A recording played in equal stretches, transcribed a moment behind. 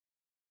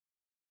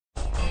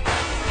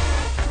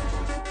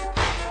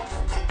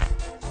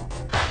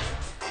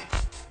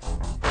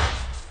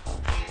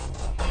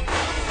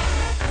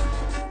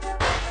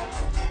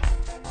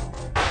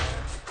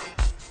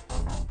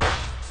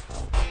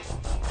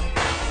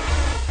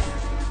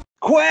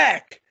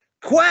Quack!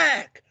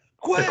 Quack!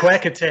 Quack! The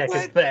quack attack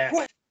quack, is back.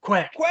 Quack!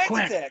 Quack, Quack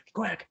quack, attack!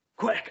 quack,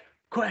 quack,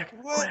 quack,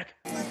 What?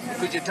 quack.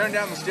 Could you turn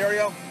down the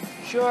stereo?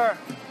 Sure.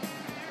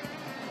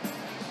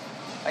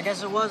 I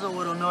guess it was a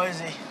little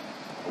noisy.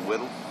 A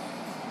whittle?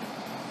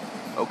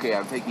 Okay,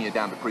 I'm taking you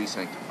down to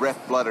precinct. Breath,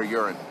 blood, or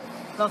urine?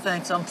 No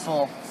thanks, I'm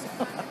full.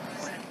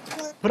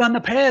 Put on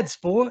the pads,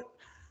 sport.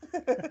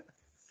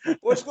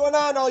 What's going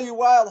on, all you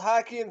wild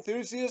hockey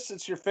enthusiasts?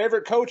 It's your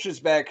favorite coaches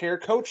back here.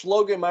 Coach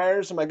Logan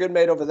Myers and my good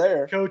mate over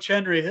there. Coach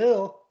Henry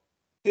Hill.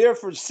 Here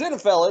for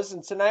Cinephellas,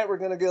 and tonight we're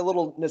going to get a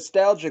little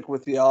nostalgic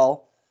with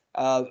y'all.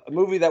 A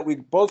movie that we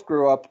both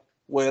grew up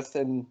with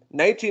in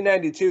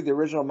 1992, the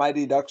original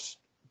Mighty Ducks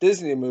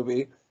Disney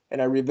movie,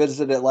 and I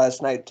revisited it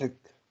last night to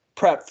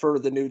prep for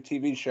the new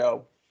TV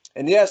show.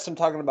 And yes, I'm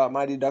talking about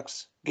Mighty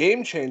Ducks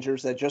Game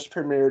Changers that just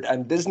premiered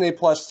on Disney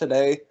Plus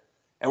today,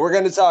 and we're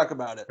going to talk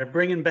about it. They're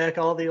bringing back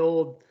all the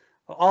old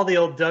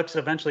Ducks.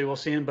 Eventually, we'll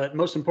see him. But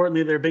most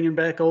importantly, they're bringing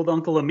back old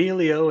Uncle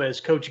Emilio as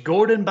Coach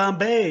Gordon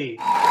Bombay.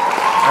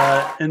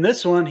 In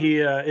this one, he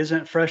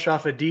isn't fresh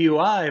off a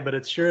DUI, but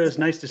it sure is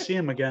nice to see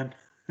him again.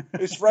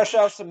 He's fresh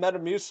off some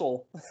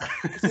Metamucil.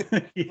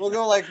 We'll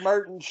go like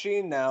Martin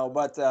Sheen now,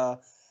 but I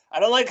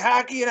don't like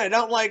hockey and I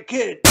don't like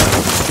kids.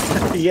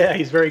 Yeah,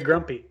 he's very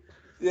grumpy.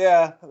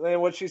 Yeah, I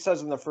mean, what she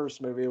says in the first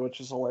movie,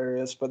 which is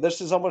hilarious. But this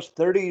is almost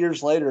 30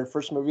 years later.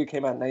 First movie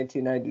came out in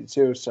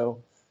 1992,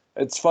 so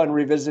it's fun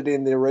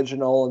revisiting the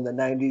original and the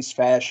 90s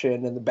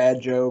fashion and the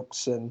bad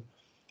jokes and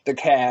the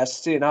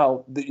cast.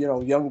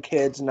 Young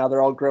kids, now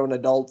they're all grown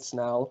adults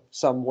now.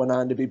 Some went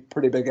on to be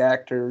pretty big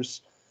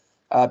actors,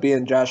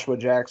 being Joshua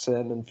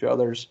Jackson and a few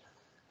others.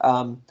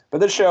 But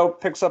this show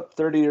picks up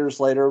 30 years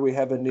later. We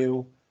have a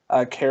new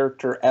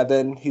character,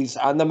 Evan. He's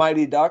on the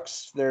Mighty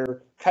Ducks.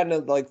 They're kind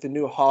of like the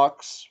new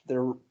Hawks.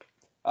 They're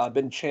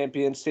been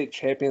state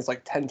champions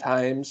like 10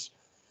 times.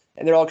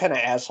 And they're all kind of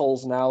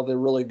assholes now. They're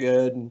really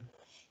good. And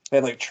they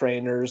have like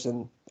trainers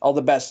and all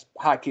the best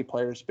hockey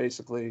players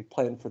basically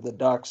playing for the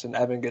Ducks. And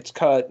Evan gets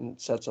cut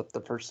and sets up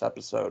the first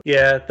episode.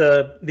 Yeah,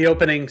 the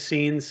opening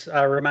scenes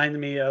remind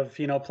me of,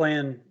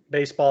 playing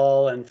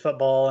baseball and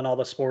football and all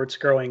the sports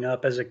growing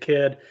up as a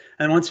kid.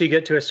 And once you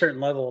get to a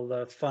certain level,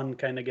 the fun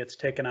kind of gets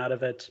taken out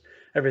of it.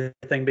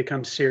 Everything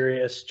becomes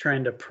serious,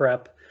 trying to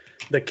prep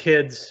the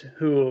kids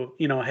who,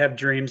 have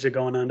dreams of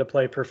going on to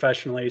play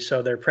professionally.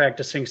 So they're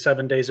practicing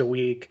 7 days a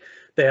week.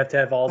 They have to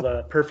have all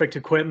the perfect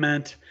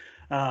equipment.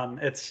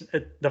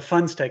 The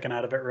fun's taken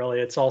out of it,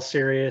 really. It's all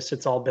serious.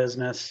 It's all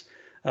business.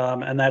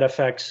 And that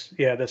affects,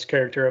 this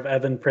character of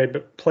Evan,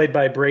 played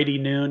by Brady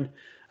Noon.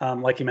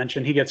 Like you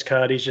mentioned, he gets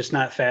cut. He's just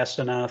not fast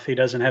enough. He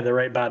doesn't have the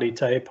right body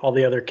type. All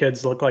the other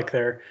kids look like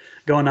they're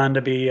going on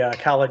to be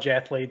college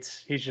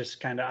athletes. He's just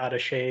kind of out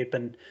of shape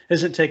and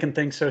isn't taking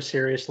things so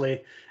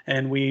seriously.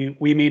 And we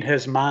meet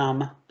his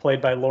mom,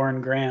 played by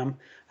Lauren Graham,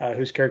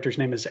 whose character's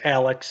name is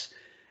Alex.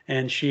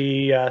 And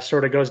she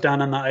sort of goes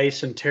down on the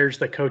ice and tears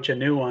the coach a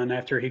new one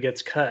after he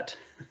gets cut.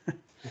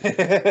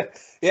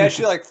 Yeah,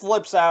 she like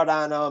flips out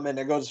on him, and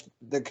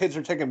the kids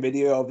are taking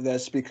video of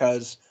this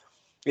because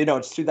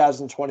it's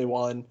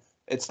 2021.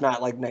 It's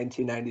not like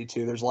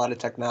 1992. There's a lot of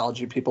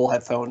technology. People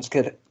have phones.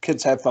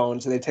 Kids have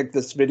phones. And they take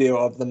this video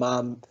of the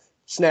mom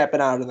snapping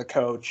out of the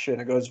coach,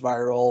 and it goes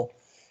viral.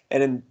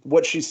 And then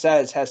what she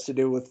says has to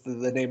do with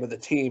the name of the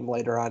team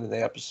later on in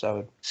the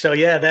episode. So,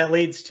 that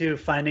leads to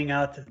finding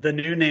out the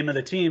new name of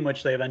the team,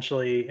 which they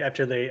eventually,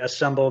 after they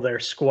assemble their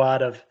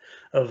squad of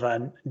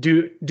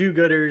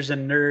do-gooders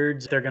and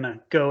nerds, they're going to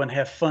go and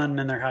have fun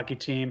in their hockey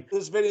team.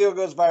 This video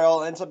goes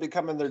viral, ends up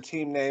becoming their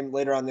team name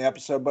later on in the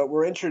episode, but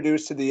we're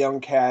introduced to the young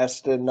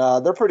cast, and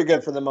they're pretty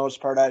good for the most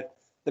part.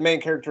 The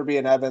main character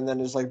being Evan, then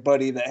his like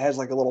buddy that has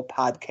like a little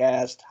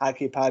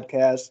hockey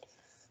podcast,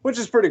 which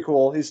is pretty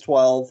cool. He's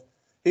 12.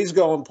 He's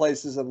going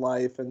places in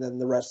life, and then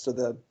the rest of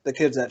the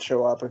kids that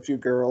show up, a few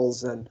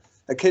girls, and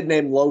a kid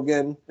named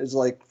Logan is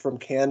like from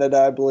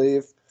Canada, I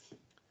believe.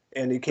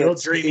 And he can't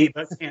dreamy,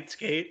 but can't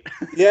skate.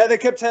 Yeah, they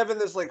kept having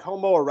this like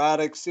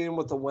homoerotic scene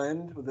with the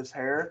wind with his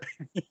hair.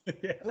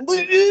 Yeah.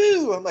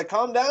 I'm like,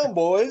 calm down,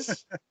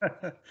 boys.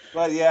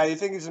 But yeah, you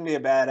think he's gonna be a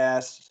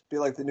badass, be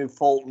like the new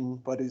Fulton,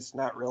 but he's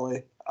not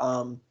really.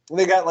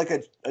 They got like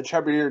a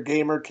chubbier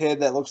gamer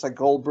kid that looks like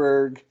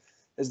Goldberg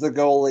is the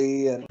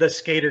goalie, and the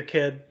skater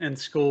kid in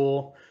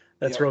school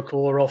that's real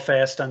cool, real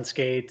fast on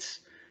skates.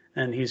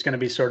 And he's going to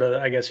be sort of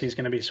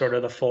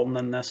the Fulton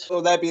in this.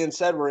 So that being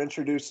said, we're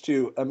introduced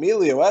to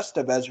Emilio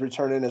Estevez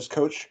returning as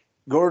Coach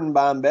Gordon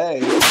Bombay.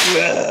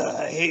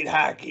 I hate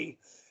hockey.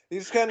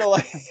 He's kind of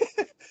like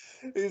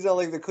he's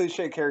like the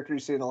cliche character you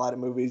see in a lot of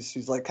movies.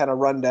 He's like kind of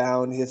run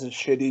down. He has a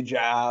shitty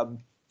job.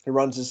 He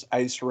runs this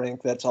ice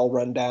rink that's all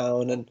run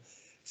down, and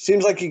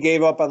seems like he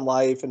gave up on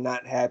life and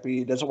not happy.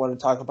 He doesn't want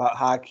to talk about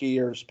hockey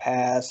or his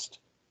past.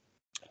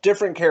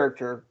 Different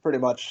character, pretty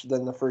much,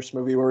 than the first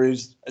movie, where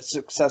he's a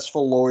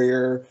successful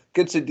lawyer,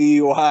 gets a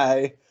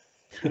DUI,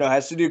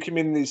 has to do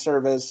community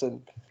service and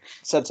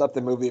sets up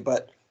the movie,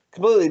 but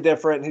completely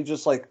different. He's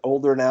just like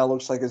older now,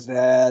 looks like his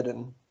dad,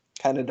 and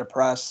kind of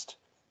depressed.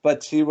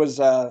 But he was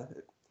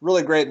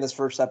really great in this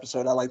first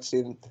episode. I like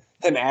seeing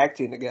him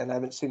acting again. I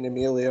haven't seen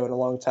Emilio in a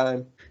long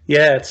time.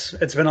 Yeah,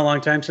 it's been a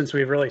long time since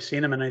we've really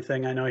seen him in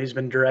anything. I know he's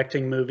been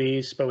directing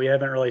movies, but we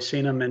haven't really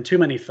seen him in too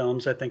many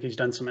films. I think he's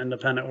done some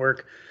independent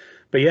work.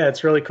 But yeah,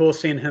 it's really cool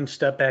seeing him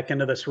step back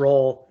into this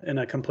role in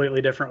a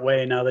completely different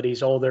way now that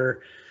he's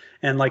older.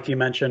 And like you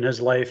mentioned,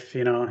 his life,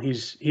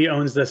 he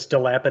owns this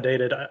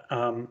dilapidated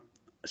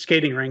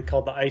skating rink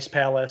called the Ice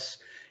Palace.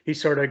 He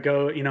sort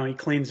of he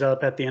cleans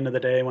up at the end of the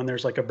day when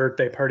there's like a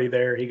birthday party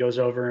there. He goes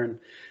over and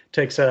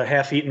takes a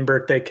half-eaten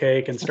birthday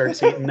cake and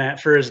starts eating that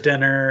for his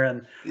dinner,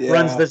 and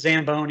runs the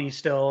Zamboni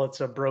still.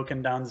 It's a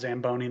broken down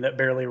Zamboni that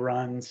barely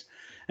runs.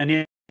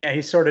 And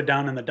he's sort of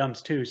down in the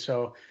dumps too.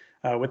 So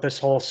with this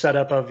whole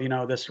setup of,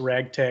 this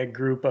ragtag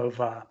group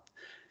of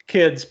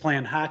kids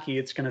playing hockey,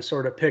 it's going to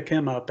sort of pick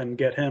him up and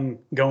get him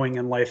going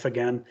in life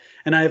again.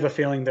 And I have a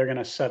feeling they're going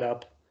to set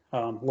up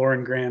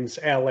Lauren Graham's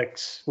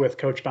Alex with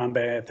Coach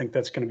Bombay. I think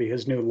that's going to be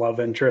his new love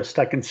interest.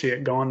 I can see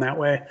it going that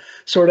way,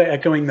 sort of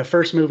echoing the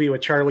first movie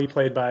with Charlie,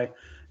 played by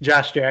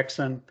Josh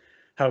Jackson,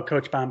 how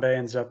Coach Bombay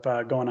ends up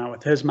going out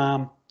with his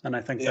mom. And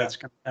I think that's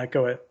going to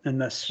echo it in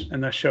this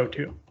show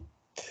too.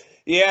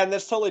 Yeah, and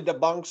this totally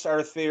debunks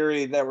our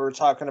theory that we're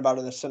talking about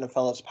in the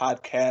Cinephellas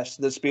podcast,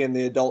 this being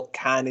the adult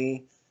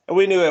Connie. And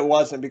we knew it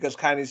wasn't, because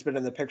Connie's been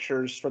in the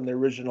pictures from the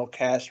original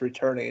cast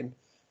returning.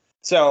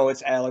 So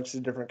it's Alex, a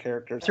different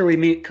character. After we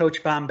meet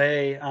Coach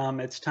Bombay,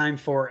 it's time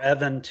for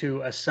Evan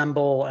to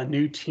assemble a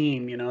new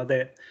team.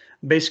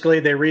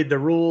 They read the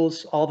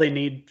rules. All they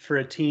need for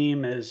a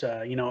team is,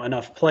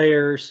 enough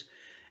players.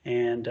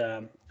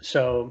 And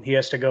so he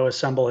has to go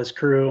assemble his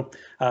crew.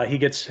 He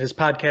gets his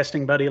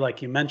podcasting buddy,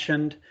 like you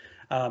mentioned.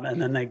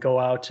 And then they go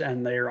out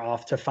and they're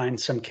off to find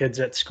some kids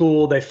at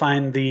school. They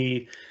find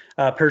the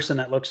person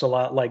that looks a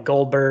lot like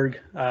Goldberg.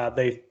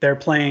 They're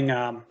playing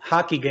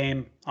hockey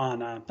game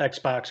on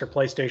Xbox or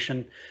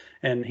PlayStation,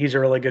 and he's a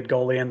really good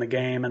goalie in the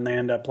game. And they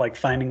end up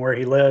finding where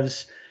he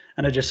lives,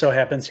 and it just so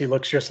happens he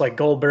looks just like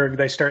Goldberg.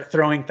 They start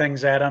throwing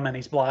things at him, and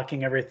he's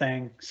blocking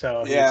everything.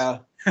 So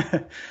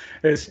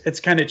it's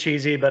kind of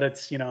cheesy, but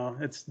it's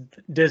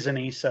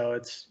Disney, so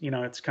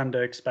it's come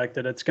to expect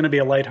it. It's going to be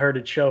a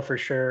lighthearted show for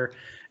sure.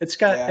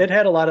 It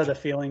had a lot of the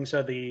feelings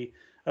of the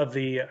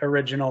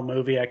original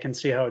movie. I can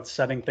see how it's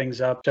setting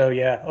things up. So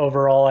yeah,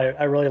 overall,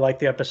 I really like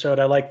the episode.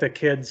 I like the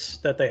kids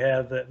that they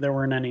have. There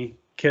weren't any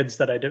kids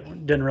that I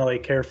didn't really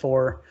care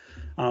for.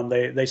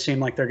 They seem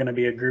like they're going to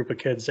be a group of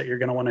kids that you're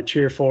going to want to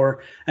cheer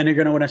for, and you're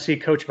going to want to see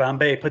Coach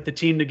Bombay put the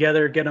team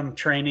together, get them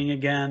training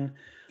again.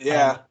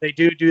 Yeah, they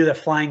do the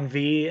flying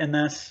V in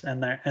this,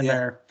 and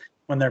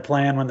when they're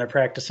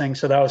practicing.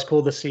 So that was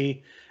cool to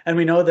see. And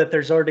we know that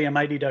there's already a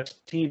Mighty Ducks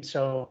team.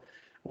 So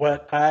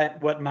what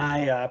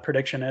my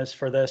prediction is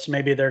for this,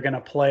 maybe they're going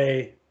to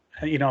play,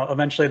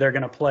 eventually they're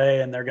going to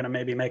play, and they're going to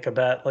maybe make a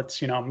bet.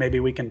 Let's, maybe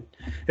we can,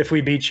 if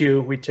we beat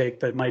you, we take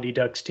the Mighty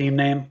Ducks team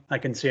name. I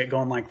can see it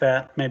going like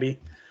that, maybe,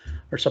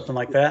 or something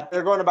like that.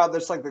 They're going about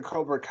this like the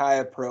Cobra Kai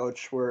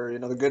approach, where,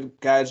 the good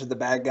guys are the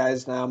bad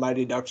guys now.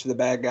 Mighty Ducks are the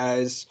bad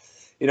guys.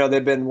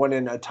 They've been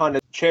winning a ton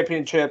of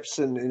championships,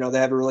 and, they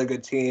have a really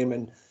good team.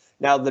 And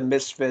now the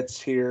Misfits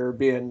here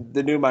being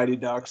the new Mighty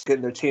Ducks,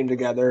 getting their team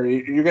together.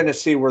 You're going to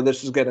see where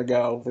this is going to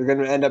go. They're going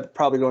to end up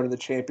probably going to the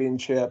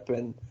championship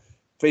and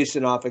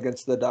facing off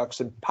against the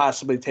Ducks and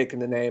possibly taking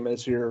the name,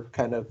 as you're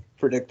kind of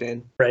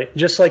predicting. Right.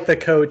 Just like the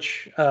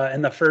coach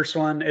in the first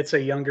one, it's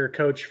a younger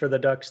coach for the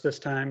Ducks this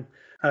time.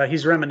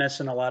 He's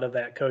reminiscent a lot of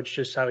that coach,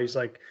 just how he's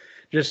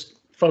just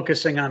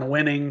focusing on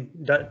winning,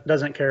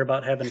 doesn't care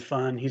about having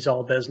fun. He's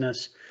all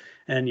business.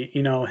 And,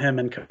 him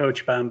and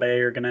Coach Bombay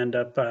are going to end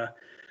up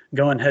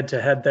going head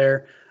to head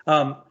there.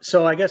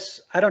 So I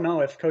guess, I don't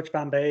know if Coach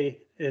Bombay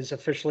is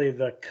officially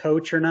the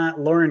coach or not.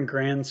 Lauren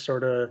Graham's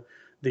sort of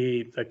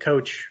the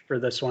coach for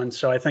this one.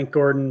 So I think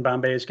Gordon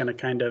Bombay is going to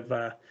kind of,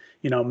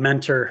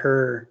 mentor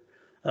her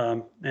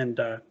and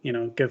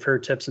give her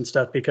tips and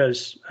stuff,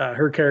 because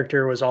her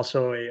character was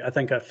also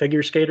a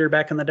figure skater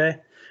back in the day.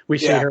 We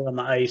see her on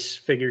the ice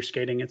figure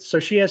skating. So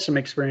she has some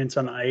experience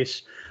on the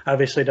ice.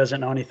 Obviously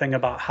doesn't know anything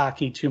about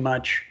hockey too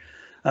much.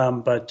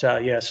 So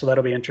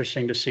that'll be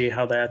interesting to see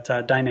how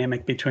that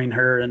dynamic between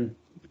her and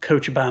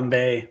Coach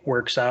Bombay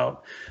works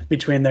out,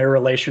 between their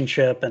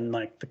relationship and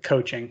the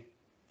coaching.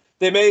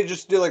 They may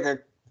just do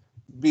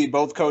be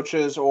both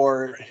coaches,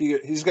 or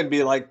he's going to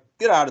be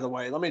get out of the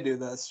way. Let me do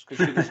this,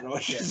 because she doesn't know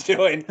what she's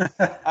doing.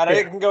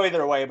 It can go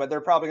either way, but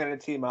they're probably going to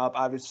team up.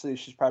 Obviously,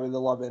 she's probably the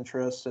love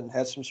interest and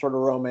has some sort of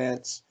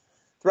romance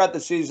throughout the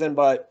season,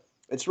 but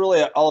it's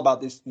really all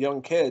about these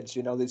young kids,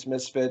 these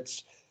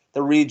misfits,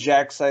 the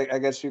rejects, I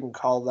guess you can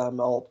call them,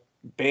 all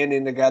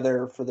banding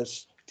together for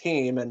this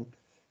team and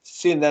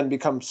seeing them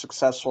become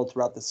successful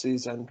throughout the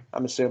season,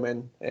 I'm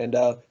assuming, and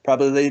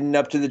probably leading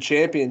up to the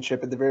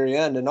championship at the very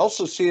end, and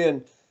also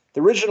seeing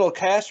the original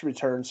cast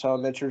return. So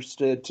I'm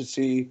interested to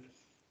see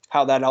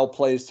how that all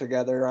plays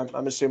together.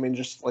 I'm assuming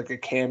just a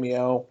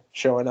cameo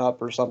showing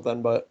up or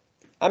something, but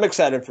I'm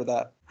excited for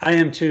that. I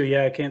am too.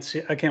 Yeah, I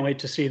can't wait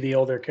to see the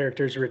older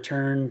characters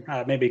return.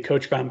 Maybe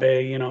Coach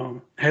Bombay,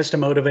 has to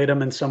motivate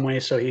him in some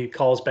way, so he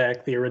calls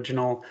back the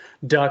original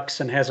Ducks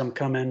and has them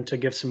come in to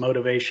give some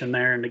motivation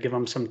there and to give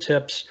them some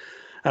tips.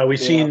 Yeah.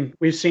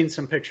 We've seen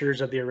some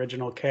pictures of the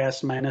original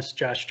cast minus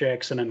Josh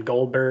Jackson and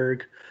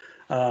Goldberg.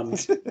 Um,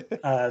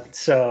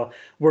 so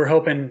we're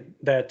hoping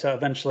that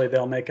eventually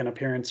they'll make an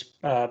appearance.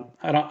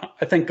 I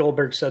think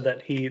Goldberg said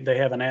that they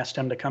haven't asked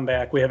him to come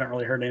back. We haven't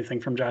really heard anything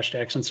from Josh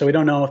Jackson, so we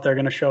don't know if they're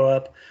going to show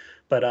up.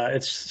 But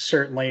it's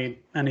certainly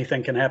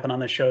anything can happen on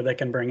the show that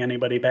can bring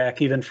anybody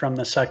back, even from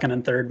the second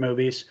and third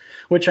movies,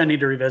 which I need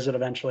to revisit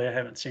eventually. I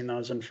haven't seen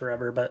those in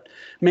forever, but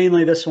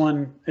mainly this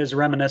one is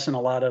reminiscent a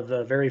lot of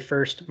the very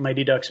first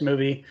Mighty Ducks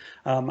movie.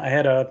 I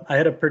had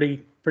a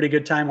pretty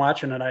good time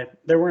watching it.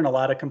 There weren't a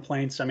lot of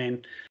complaints. I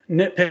mean,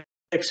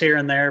 nitpicks here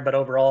and there, but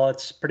overall,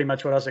 it's pretty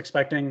much what I was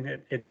expecting.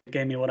 It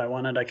gave me what I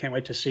wanted. I can't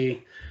wait to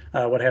see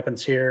what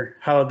happens here.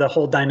 How the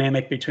whole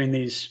dynamic between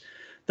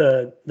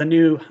the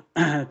new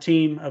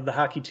team of the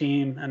hockey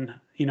team, and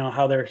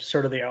how they're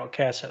sort of the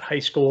outcasts at high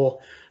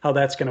school, how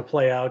that's going to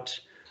play out.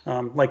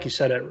 Like you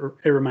said,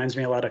 it reminds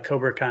me a lot of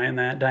Cobra Kai in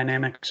that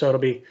dynamic. So it'll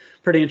be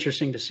pretty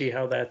interesting to see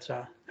how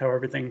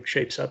everything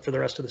shapes up for the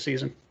rest of the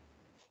season.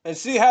 And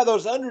see how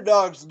those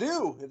underdogs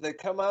do if they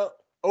come out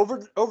over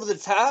the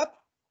top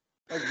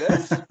like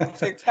this,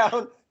 take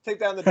down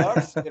the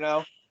Ducks.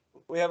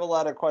 We have a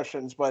lot of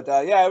questions, but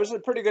yeah, it was a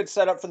pretty good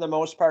setup for the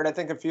most part. I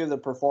think a few of the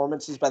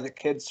performances by the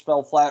kids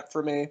fell flat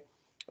for me.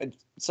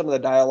 Some of the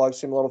dialogue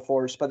seemed a little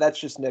forced, but that's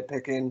just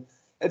nitpicking.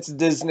 It's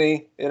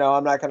Disney,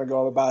 I'm not going to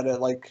go about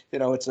it like,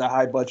 it's a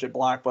high budget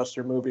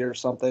blockbuster movie or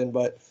something,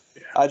 but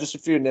just a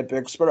few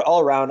nitpicks. But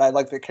all around, I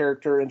like the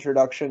character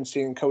introduction,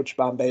 seeing Coach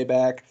Bombay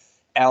back,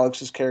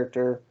 Alex's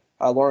character,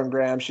 Lauren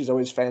Graham. She's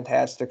always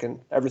fantastic in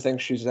everything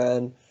she's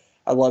in.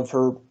 I love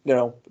her,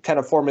 kind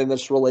of forming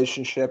this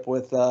relationship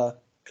with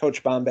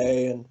Coach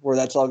Bombay and where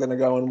that's all going to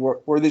go and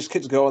where these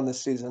kids go in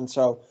this season.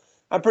 So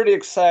I'm pretty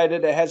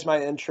excited. It has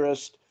my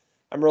interest.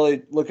 I'm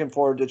really looking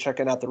forward to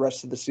checking out the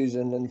rest of the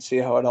season and see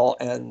how it all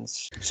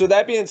ends. So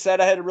that being said,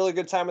 I had a really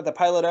good time with the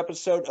pilot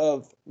episode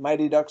of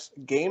Mighty Ducks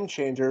Game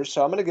Changers.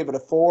 So I'm going to give it a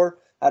 4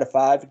 out of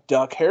 5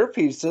 duck hair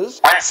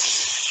pieces.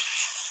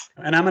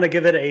 And I'm going to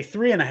give it a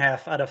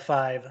 3.5 out of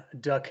 5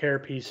 duck hair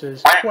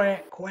pieces.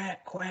 Quack,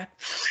 quack, quack.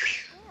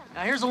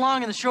 Now here's the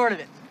long and the short of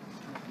it.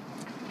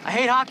 I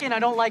hate hockey and I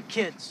don't like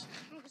kids.